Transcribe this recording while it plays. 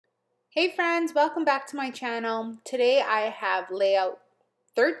Hey friends, welcome back to my channel. Today I have layout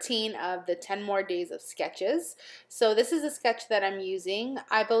 13 of the 10 more days of sketches. So this is a sketch that I'm using.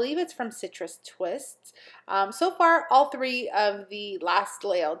 I believe it's from Citrus Twists. So far all three of the last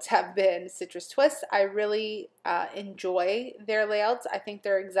layouts have been Citrus Twists. I really enjoy their layouts. I think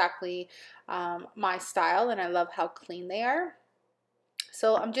they're exactly my style and I love how clean they are.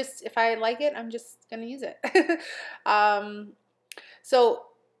 So if I like it, I'm just gonna use it. So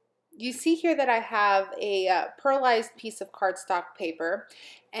you see here that I have a pearlized piece of cardstock paper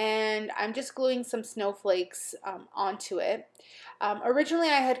and I'm just gluing some snowflakes onto it. Originally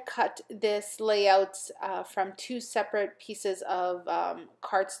I had cut this layout from two separate pieces of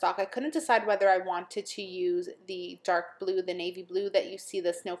cardstock. I couldn't decide whether I wanted to use the dark blue, the navy blue that you see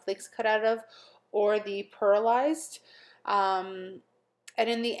the snowflakes cut out of, or the pearlized. And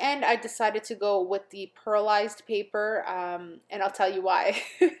in the end, I decided to go with the pearlized paper, and I'll tell you why.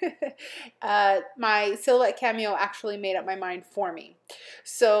 My silhouette cameo actually made up my mind for me.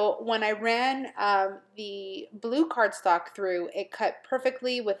 So when I ran the blue cardstock through, it cut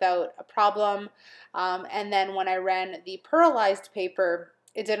perfectly without a problem. And then when I ran the pearlized paper,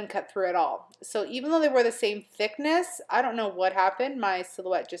 it didn't cut through at all. So even though they were the same thickness, I don't know what happened. My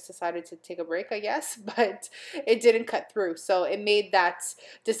silhouette just decided to take a break, I guess, but it didn't cut through. So it made that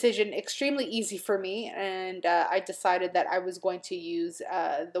decision extremely easy for me, and I decided that I was going to use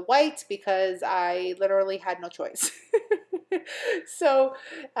the white because I literally had no choice. So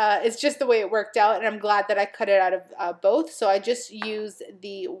it's just the way it worked out, and I'm glad that I cut it out of both. So I just used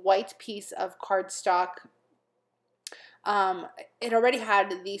the white piece of cardstock. It already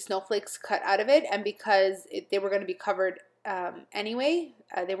had the snowflakes cut out of it, and because they were going to be covered anyway,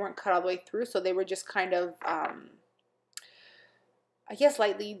 they weren't cut all the way through, so they were just kind of, I guess,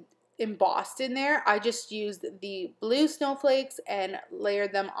 lightly embossed in there. I just used the blue snowflakes and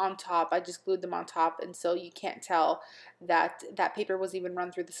layered them on top. I just glued them on top, and so you can't tell that that paper was even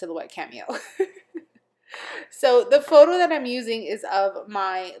run through the silhouette cameo. So the photo that I'm using is of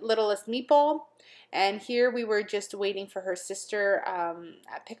my littlest meatball, and here we were just waiting for her sister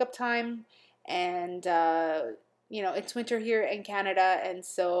at pickup time, and you know, it's winter here in Canada, and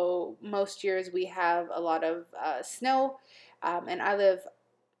so most years we have a lot of snow, and I live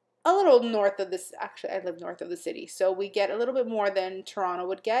a little north of this. Actually, I live north of the city, so we get a little bit more than Toronto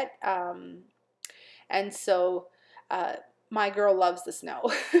would get, and so my girl loves the snow.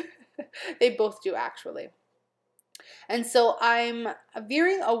 They both do, actually. And so I'm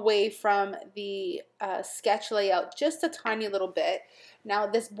veering away from the sketch layout just a tiny little bit. Now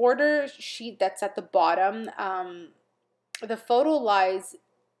this border sheet that's at the bottom, the photo lies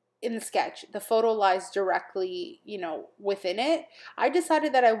in the sketch. The photo lies directly, you know, within it. I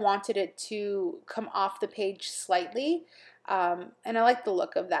decided that I wanted it to come off the page slightly, and I like the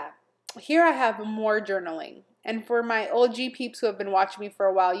look of that. Here I have more journaling. And for my OG peeps who have been watching me for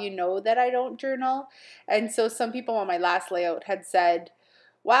a while, you know that I don't journal. And so some people on my last layout had said,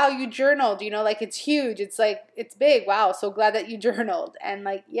 wow, you journaled, you know, like it's huge. It's like, it's big. Wow, so glad that you journaled. And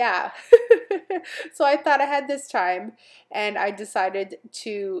like, yeah. So I thought I had this time and I decided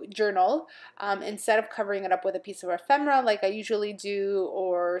to journal instead of covering it up with a piece of ephemera like I usually do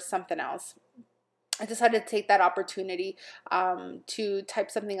or something else. I decided to take that opportunity to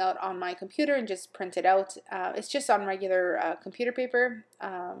type something out on my computer and just print it out. It's just on regular computer paper.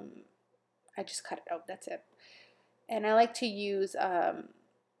 I just cut it out, that's it. And I like to use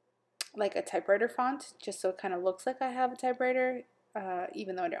like a typewriter font just so it kind of looks like I have a typewriter,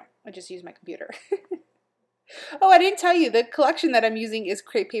 even though I don't. I just use my computer. Oh, I didn't tell you, the collection that I'm using is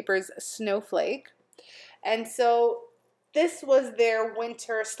Crepe Paper's Snowflake. And so this was their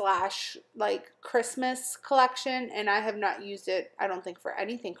winter slash like Christmas collection, and I have not used it, I don't think, for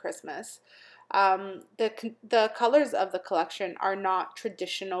anything Christmas. The colors of the collection are not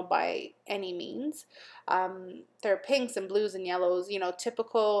traditional by any means. They're pinks and blues and yellows, you know,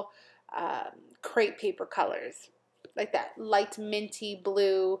 typical crepe paper colors, like that light minty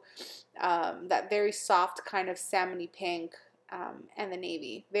blue, that very soft kind of salmony pink, and the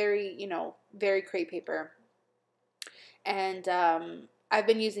navy. Very, you know, very crepe paper. And I've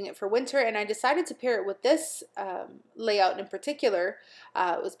been using it for winter, and I decided to pair it with this layout in particular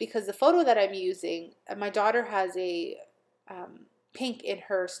was because the photo that I'm using, my daughter has a pink in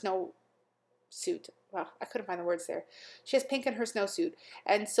her snowsuit. Wow, I couldn't find the words there. She has pink in her snowsuit.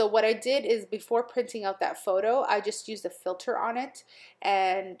 And so what I did is before printing out that photo, I just used a filter on it,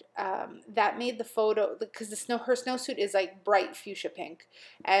 and that made the photo, because her snowsuit is like bright fuchsia pink.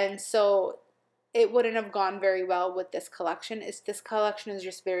 And so it wouldn't have gone very well with this collection. This collection is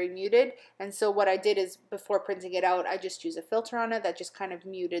just very muted, and so what I did is before printing it out, I just used a filter on it that just kind of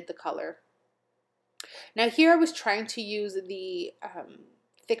muted the color. Now here I was trying to use the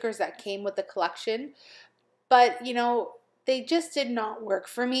thickers that came with the collection, but you know, they just did not work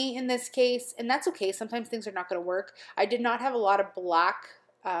for me in this case, and that's okay. Sometimes things are not going to work. I did not have a lot of black,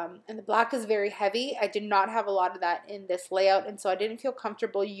 and the black is very heavy. I did not have a lot of that in this layout, and so I didn't feel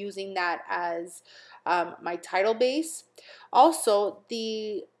comfortable using that as my title base. Also,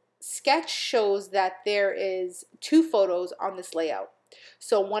 the sketch shows that there is 2 photos on this layout.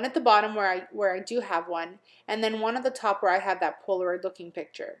 So one at the bottom where I do have one, and then one at the top where I have that Polaroid looking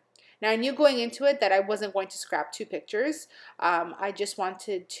picture. Now I knew going into it that I wasn't going to scrap 2 pictures. I just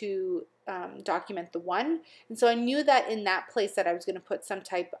wanted to document the one, and so I knew that in that place that I was going to put some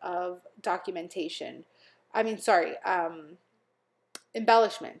type of documentation. I mean, sorry,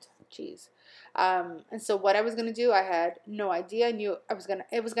 embellishment. Jeez. And so what I was going to do, I had no idea. I knew it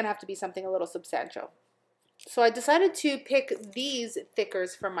was gonna have to be something a little substantial. So I decided to pick these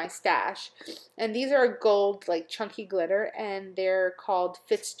thickers from my stash, and these are gold, like chunky glitter, and they're called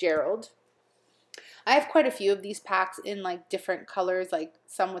Fitzgerald. I have quite a few of these packs in like different colors, like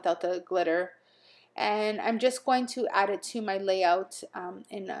some without the glitter, and I'm just going to add it to my layout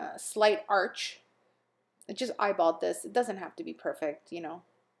in a slight arch. I just eyeballed this. It doesn't have to be perfect, you know.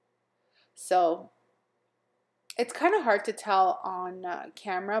 So it's kind of hard to tell on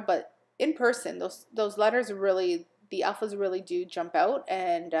camera, but in person, those letters really, the alphas really do jump out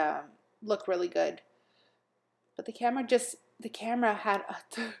and look really good. But the camera had,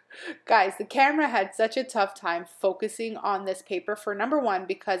 guys, the camera had such a tough time focusing on this paper for number one,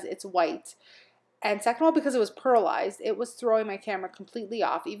 because it's white. And second of all, because it was pearlized, it was throwing my camera completely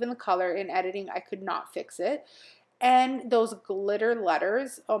off. Even the color in editing, I could not fix it. And those glitter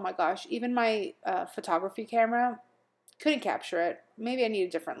letters, oh my gosh, even my photography camera couldn't capture it. Maybe I need a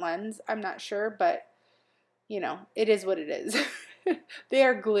different lens. I'm not sure, but you know, it is what it is. They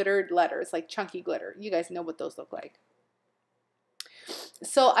are glittered letters, like chunky glitter. You guys know what those look like.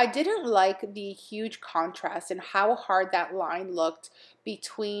 So I didn't like the huge contrast and how hard that line looked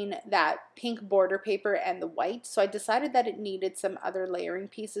between that pink border paper and the white. So I decided that it needed some other layering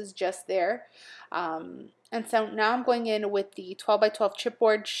pieces just there. And so now I'm going in with the 12 by 12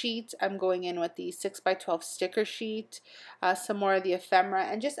 chipboard sheet. I'm going in with the 6 by 12 sticker sheet, some more of the ephemera,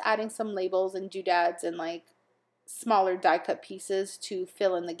 and just adding some labels and doodads and like smaller die cut pieces to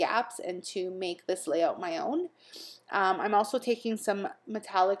fill in the gaps and to make this layout my own. I'm also taking some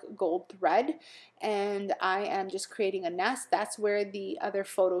metallic gold thread, and I am just creating a nest. That's where the other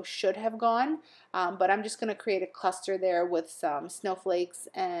photo should have gone, but I'm just going to create a cluster there with some snowflakes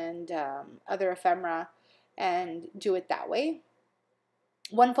and other ephemera and do it that way.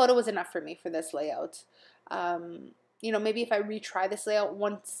 One photo was enough for me for this layout. You know, maybe if I retry this layout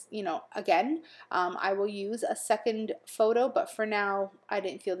once, you know, again, I will use a second photo, but for now, I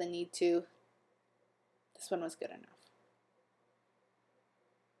didn't feel the need to. This one was good enough.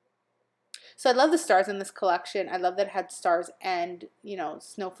 So I love the stars in this collection. I love that it had stars and, you know,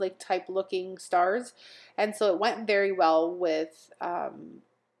 snowflake type looking stars. And so it went very well with,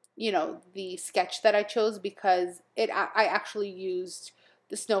 you know, the sketch that I chose, because I actually used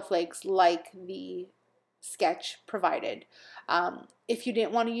the snowflakes like the sketch provided. If you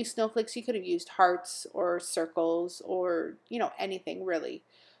didn't want to use snowflakes, you could have used hearts or circles or, you know, anything really.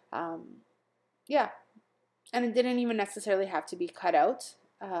 Yeah. And it didn't even necessarily have to be cut out.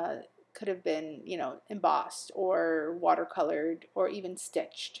 Could have been, you know, embossed or watercolored or even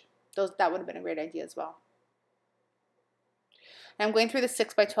stitched. That would have been a great idea as well. And I'm going through the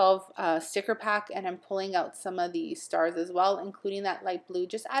 6 by 12 sticker pack, and I'm pulling out some of the stars as well, including that light blue,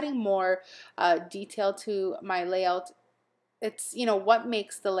 just adding more detail to my layout. It's, you know, what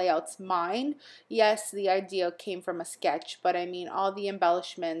makes the layouts mine. Yes, the idea came from a sketch, but I mean, all the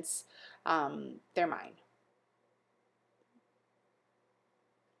embellishments, they're mine.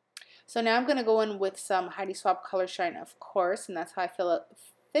 So now I'm going to go in with some Heidi Swapp Color Shine, of course, and that's how I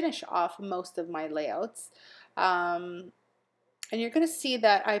finish off most of my layouts. And you're going to see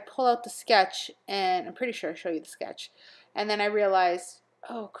that I pull out the sketch, and I'm pretty sure I show you the sketch, and then I realized,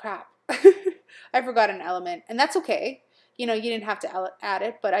 oh crap, I forgot an element, and that's okay. You know, you didn't have to add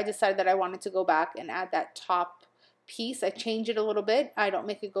it, but I decided that I wanted to go back and add that top piece. I change it a little bit. I don't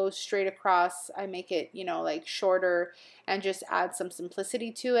make it go straight across. I make it, you know, like shorter, and just add some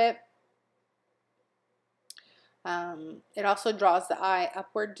simplicity to it. It also draws the eye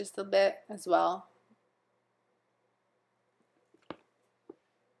upward just a bit as well.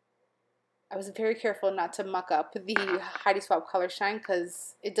 I was very careful not to muck up the Heidi Swapp Color Shine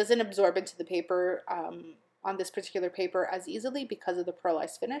because it doesn't absorb into the paper on this particular paper as easily because of the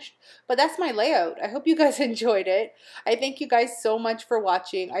pearlized finish. But that's my layout. I hope you guys enjoyed it. I thank you guys so much for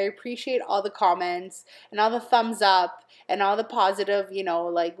watching. I appreciate all the comments and all the thumbs up and all the positive, you know,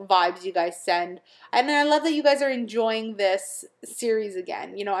 like vibes you guys send. And I love that you guys are enjoying this series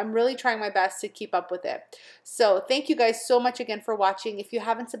again. You know, I'm really trying my best to keep up with it. So thank you guys so much again for watching. If you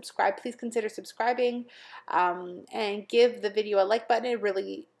haven't subscribed, please consider subscribing and give the video a like button.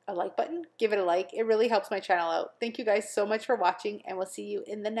 Give it a like. It really helps my channel out. Thank you guys so much for watching, and we'll see you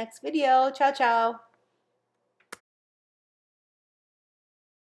in the next video. Ciao, ciao.